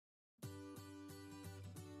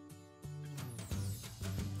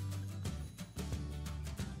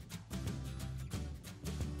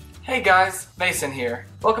Hey guys, Mason here.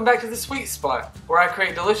 Welcome back to the Sweet Spot, where I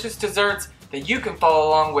create delicious desserts that you can follow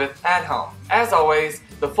along with at home. As always,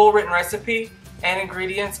 the full written recipe and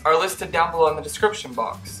ingredients are listed down below in the description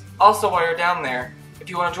box. Also, while you're down there, if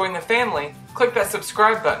you want to join the family, click that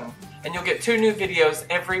subscribe button and you'll get 2 new videos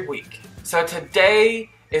every week. So today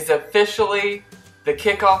is officially the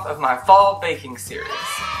kickoff of my fall baking series.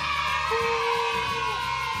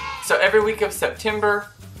 So every week of September,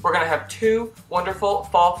 we're going to have 2 wonderful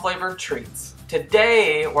fall flavored treats.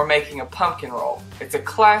 Today, we're making a pumpkin roll. It's a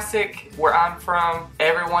classic where I'm from.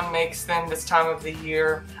 Everyone makes them this time of the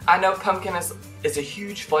year. I know pumpkin is a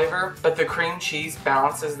huge flavor, but the cream cheese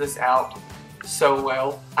balances this out so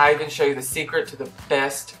well. I even show you the secret to the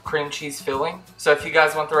best cream cheese filling. So if you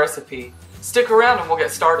guys want the recipe, stick around and we'll get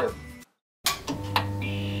started.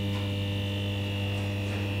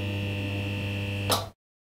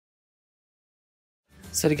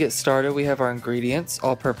 So to get started, we have our ingredients: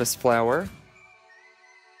 all-purpose flour,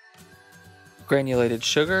 granulated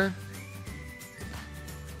sugar,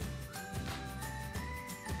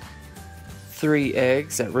 3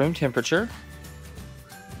 eggs at room temperature,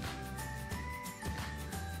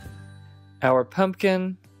 our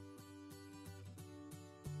pumpkin,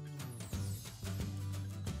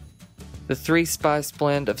 the 3-spice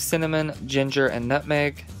blend of cinnamon, ginger, and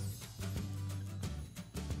nutmeg,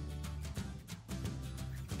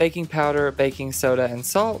 baking powder, baking soda, and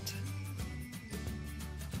salt,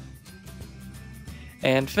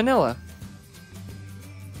 and vanilla.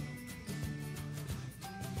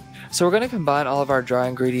 So we're going to combine all of our dry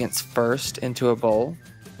ingredients first into a bowl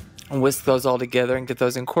and whisk those all together and get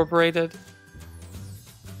those incorporated.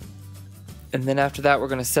 And then after that, we're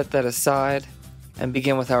going to set that aside and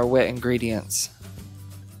begin with our wet ingredients.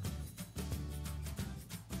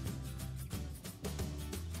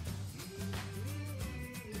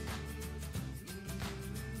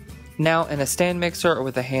 Now, in a stand mixer or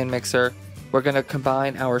with a hand mixer, we're going to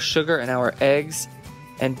combine our sugar and our eggs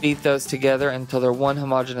and beat those together until they're one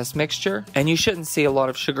homogeneous mixture, and you shouldn't see a lot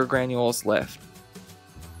of sugar granules left.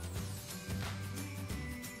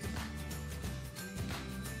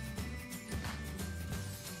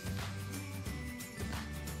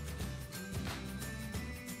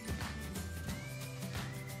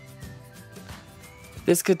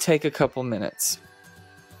 This could take a couple minutes.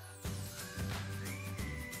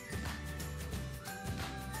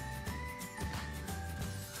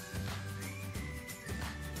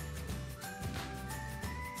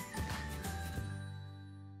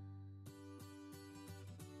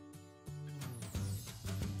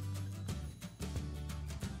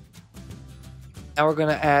 Now we're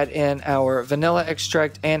going to add in our vanilla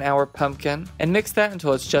extract and our pumpkin and mix that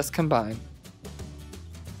until it's just combined.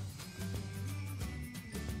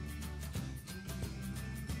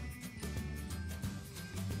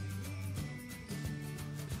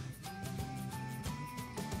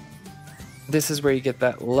 This is where you get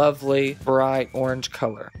that lovely bright orange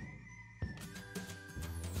color.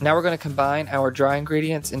 Now we're going to combine our dry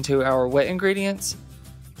ingredients into our wet ingredients.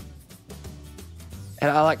 And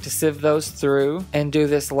I like to sieve those through and do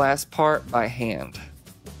this last part by hand.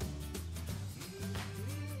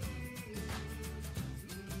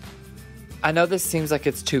 I know this seems like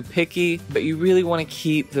it's too picky, but you really want to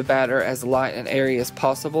keep the batter as light and airy as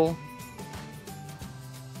possible.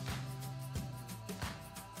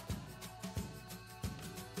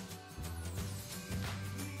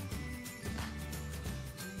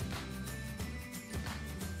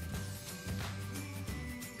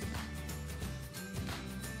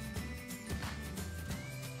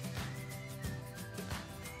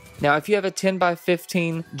 Now, if you have a 10 by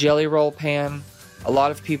 15 jelly roll pan, a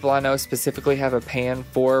lot of people I know specifically have a pan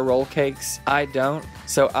for roll cakes. I don't,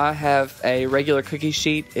 so I have a regular cookie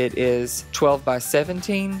sheet. It is 12 by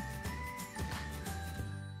 17,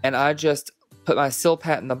 and I just put my sill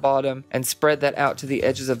pat in the bottom and spread that out to the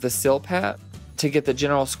edges of the sill pat to get the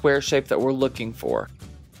general square shape that we're looking for.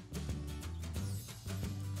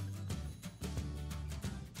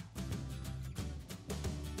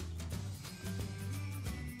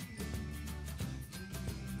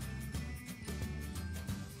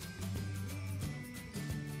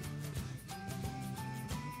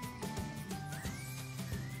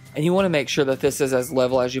 And you want to make sure that this is as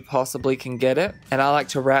level as you possibly can get it. And I like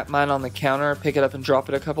to wrap mine on the counter, pick it up and drop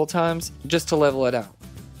it a couple times just to level it out.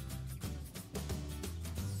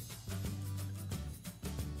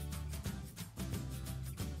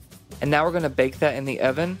 And now we're going to bake that in the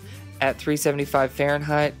oven at 375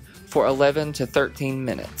 Fahrenheit for 11 to 13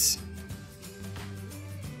 minutes.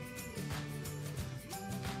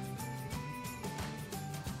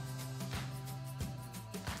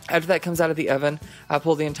 After that comes out of the oven, I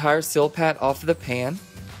pull the entire seal pat off of the pan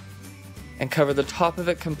and cover the top of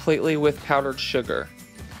it completely with powdered sugar.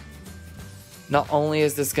 Not only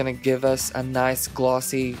is this going to give us a nice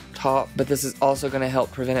glossy top, but this is also going to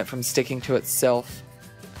help prevent it from sticking to itself.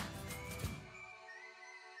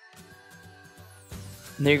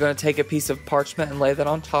 And then you're going to take a piece of parchment and lay that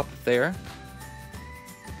on top of there.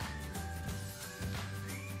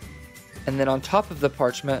 And then on top of the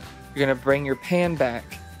parchment, you're going to bring your pan back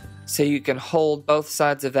so you can hold both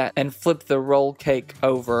sides of that and flip the roll cake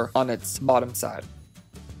over on its bottom side.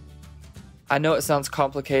 I know it sounds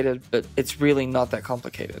complicated, but it's really not that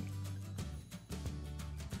complicated.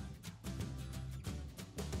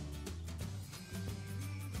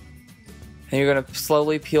 And you're going to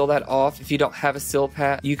slowly peel that off. If you don't have a seal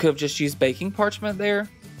pat, you could have just used baking parchment there.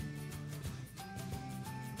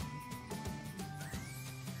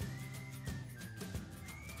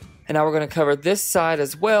 And now we're going to cover this side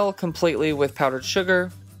as well completely with powdered sugar.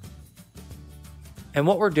 And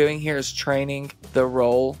what we're doing here is training the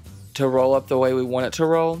roll to roll up the way we want it to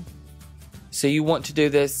roll. So you want to do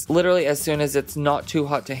this literally as soon as it's not too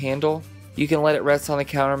hot to handle. You can let it rest on the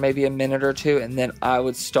counter maybe a minute or two, and then I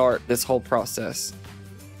would start this whole process.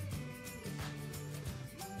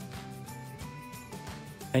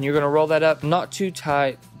 And you're going to roll that up, not too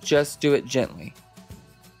tight, just do it gently.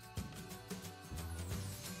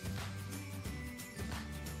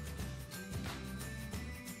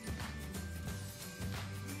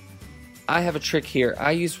 I have a trick here.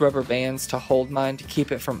 I use rubber bands to hold mine to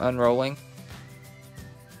keep it from unrolling.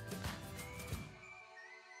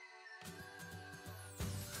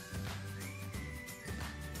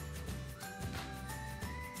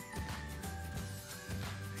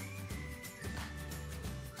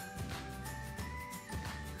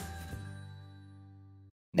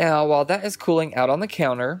 Now, while that is cooling out on the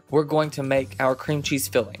counter, we're going to make our cream cheese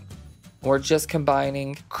filling. We're just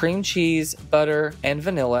combining cream cheese, butter, and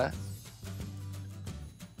vanilla,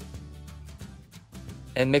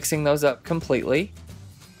 and mixing those up completely.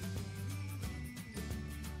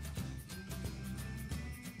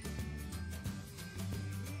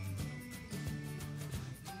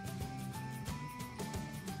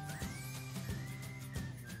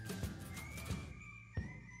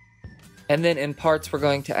 And then in parts, we're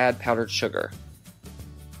going to add powdered sugar.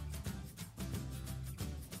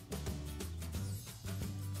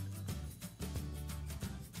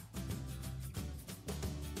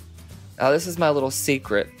 Now this is my little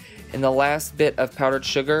secret. In the last bit of powdered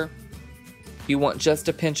sugar, you want just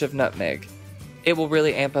a pinch of nutmeg. It will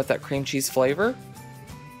really amp up that cream cheese flavor.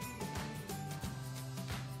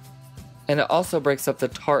 And it also breaks up the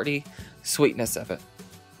tarty sweetness of it.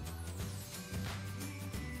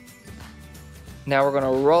 Now we're going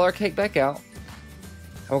to roll our cake back out,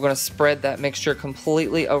 and we're going to spread that mixture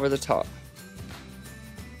completely over the top.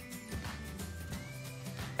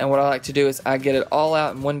 And what I like to do is I get it all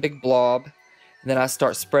out in one big blob, and then I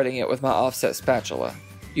start spreading it with my offset spatula.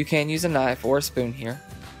 You can use a knife or a spoon here.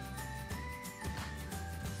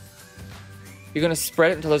 You're going to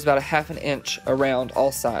spread it until there's about a ½ inch around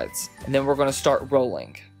all sides, and then we're going to start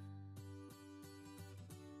rolling.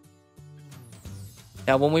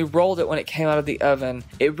 Now when we rolled it when it came out of the oven,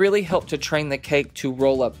 it really helped to train the cake to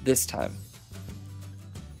roll up this time.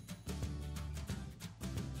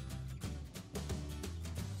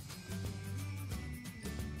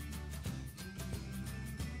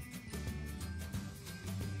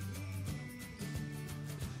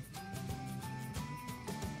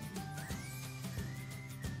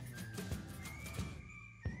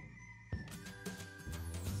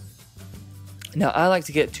 Now I like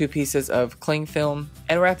to get 2 pieces of cling film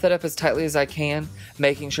and wrap that up as tightly as I can,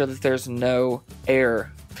 making sure that there's no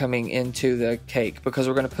air coming into the cake, because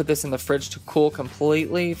we're going to put this in the fridge to cool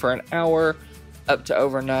completely for an hour up to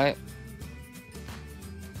overnight.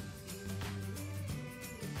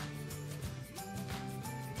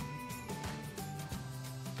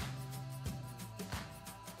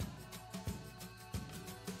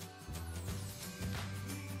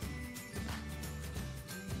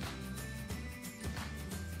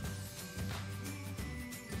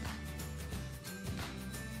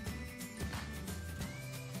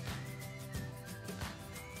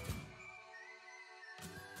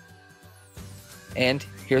 And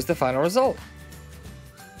here's the final result.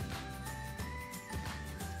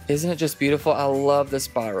 Isn't it just beautiful? I love the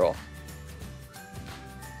spiral.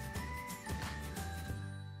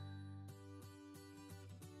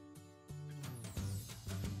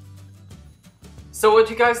 So what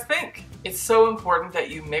do you guys think? It's so important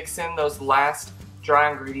that you mix in those last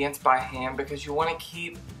dry ingredients by hand, because you want to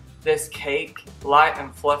keep this cake light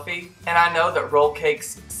and fluffy. And I know that roll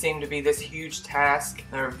cakes seem to be this huge task.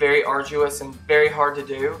 They're very arduous and very hard to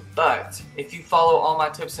do, but if you follow all my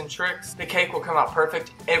tips and tricks, the cake will come out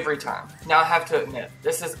perfect every time. Now I have to admit,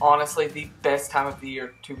 this is honestly the best time of the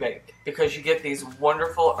year to bake because you get these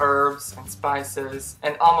wonderful herbs and spices,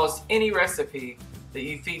 and almost any recipe that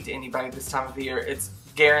you feed to anybody this time of the year, it's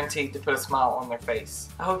guaranteed to put a smile on their face.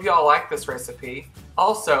 I hope you all like this recipe.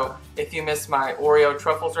 Also, if you missed my Oreo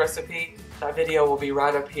truffles recipe, that video will be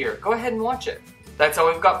right up here. Go ahead and watch it. That's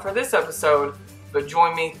all we've got for this episode, but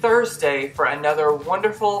join me Thursday for another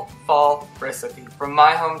wonderful fall recipe from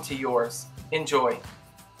my home to yours. Enjoy.